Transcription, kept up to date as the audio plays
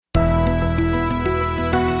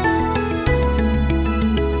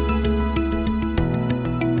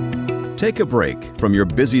Take a break from your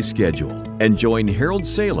busy schedule and join Harold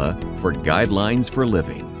Sala for Guidelines for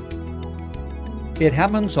Living. It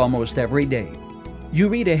happens almost every day. You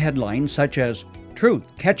read a headline such as, "Truth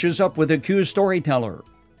Catches Up with Accused Storyteller,"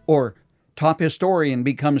 or "Top Historian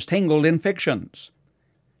Becomes Tangled in Fictions,"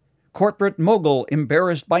 "Corporate Mogul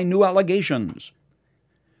Embarrassed by New Allegations,"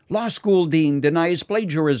 "Law School Dean Denies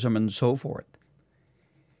Plagiarism," and so forth.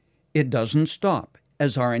 It doesn't stop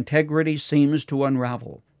as our integrity seems to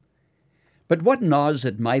unravel. But what gnaws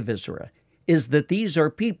at my viscera is that these are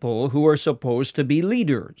people who are supposed to be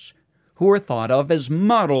leaders, who are thought of as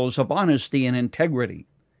models of honesty and integrity.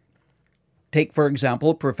 Take, for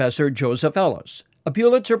example, Professor Joseph Ellis, a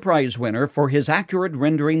Pulitzer Prize winner for his accurate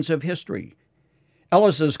renderings of history.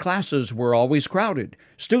 Ellis's classes were always crowded.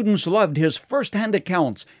 Students loved his first-hand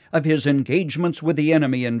accounts of his engagements with the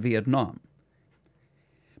enemy in Vietnam.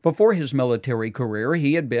 Before his military career,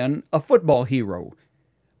 he had been a football hero.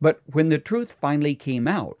 But when the truth finally came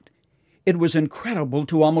out, it was incredible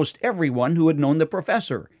to almost everyone who had known the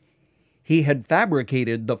professor. He had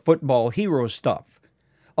fabricated the football hero stuff,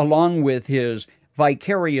 along with his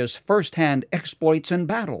vicarious first-hand exploits in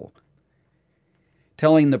battle.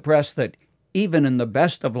 Telling the press that even in the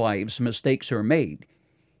best of lives mistakes are made,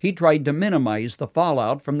 he tried to minimize the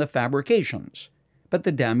fallout from the fabrications, but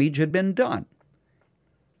the damage had been done.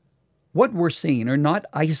 What we're seeing are not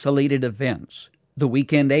isolated events. The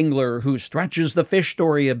weekend angler who stretches the fish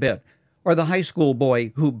story a bit, or the high school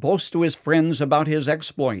boy who boasts to his friends about his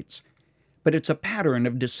exploits. But it's a pattern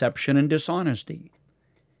of deception and dishonesty.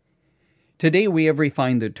 Today we have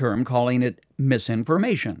refined the term, calling it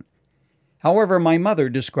misinformation. However, my mother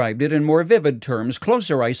described it in more vivid terms,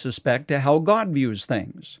 closer, I suspect, to how God views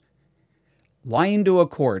things. Lying to a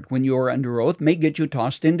court when you are under oath may get you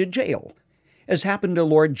tossed into jail, as happened to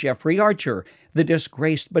Lord Jeffrey Archer, the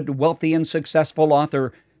disgraced but wealthy and successful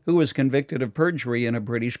author who was convicted of perjury in a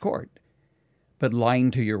British court. But lying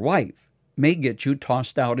to your wife may get you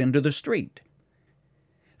tossed out into the street.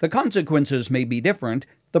 The consequences may be different,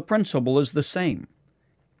 the principle is the same.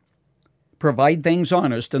 Provide things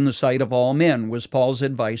honest in the sight of all men was Paul's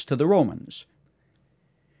advice to the Romans.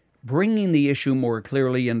 Bringing the issue more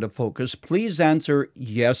clearly into focus, please answer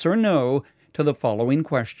yes or no to the following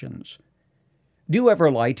questions. Do you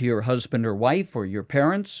ever lie to your husband or wife or your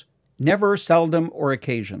parents? Never, seldom, or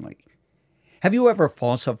occasionally. Have you ever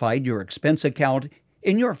falsified your expense account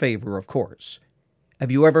in your favor, of course?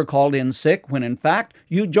 Have you ever called in sick when in fact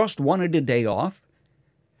you just wanted a day off?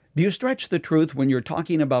 Do you stretch the truth when you're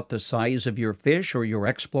talking about the size of your fish or your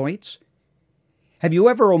exploits? Have you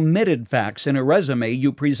ever omitted facts in a resume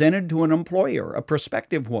you presented to an employer, a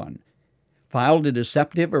prospective one? Filed a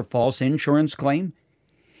deceptive or false insurance claim?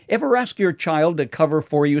 Ever ask your child to cover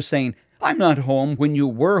for you saying, "I'm not home," when you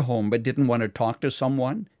were home but didn't want to talk to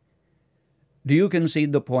someone? Do you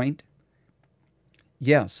concede the point?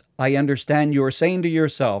 Yes, I understand you're saying to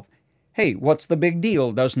yourself, "Hey, what's the big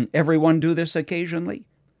deal? Doesn't everyone do this occasionally?"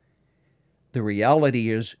 The reality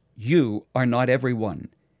is you are not everyone,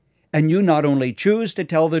 and you not only choose to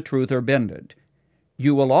tell the truth or bend it,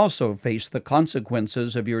 you will also face the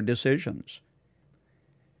consequences of your decisions.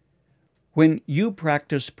 When you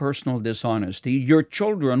practice personal dishonesty, your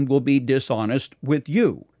children will be dishonest with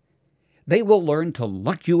you. They will learn to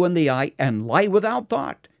look you in the eye and lie without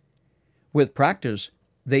thought. With practice,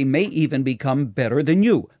 they may even become better than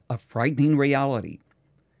you, a frightening reality.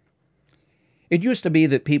 It used to be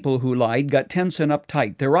that people who lied got tense and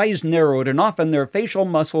uptight, their eyes narrowed, and often their facial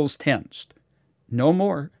muscles tensed. No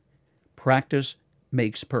more. Practice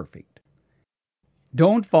makes perfect.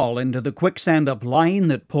 Don't fall into the quicksand of lying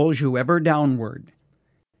that pulls you ever downward.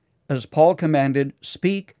 As Paul commanded,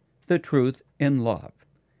 speak the truth in love.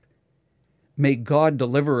 May God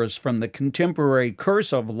deliver us from the contemporary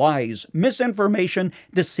curse of lies, misinformation,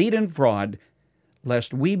 deceit, and fraud,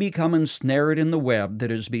 lest we become ensnared in the web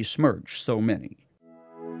that has besmirched so many.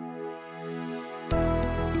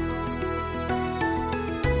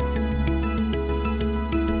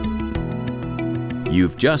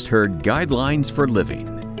 You've just heard Guidelines for Living.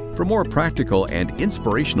 For more practical and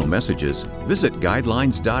inspirational messages, visit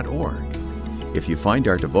guidelines.org. If you find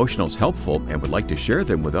our devotionals helpful and would like to share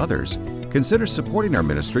them with others, consider supporting our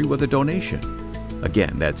ministry with a donation.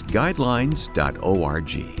 Again, that's guidelines.org.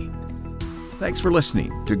 Thanks for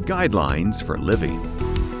listening to Guidelines for Living.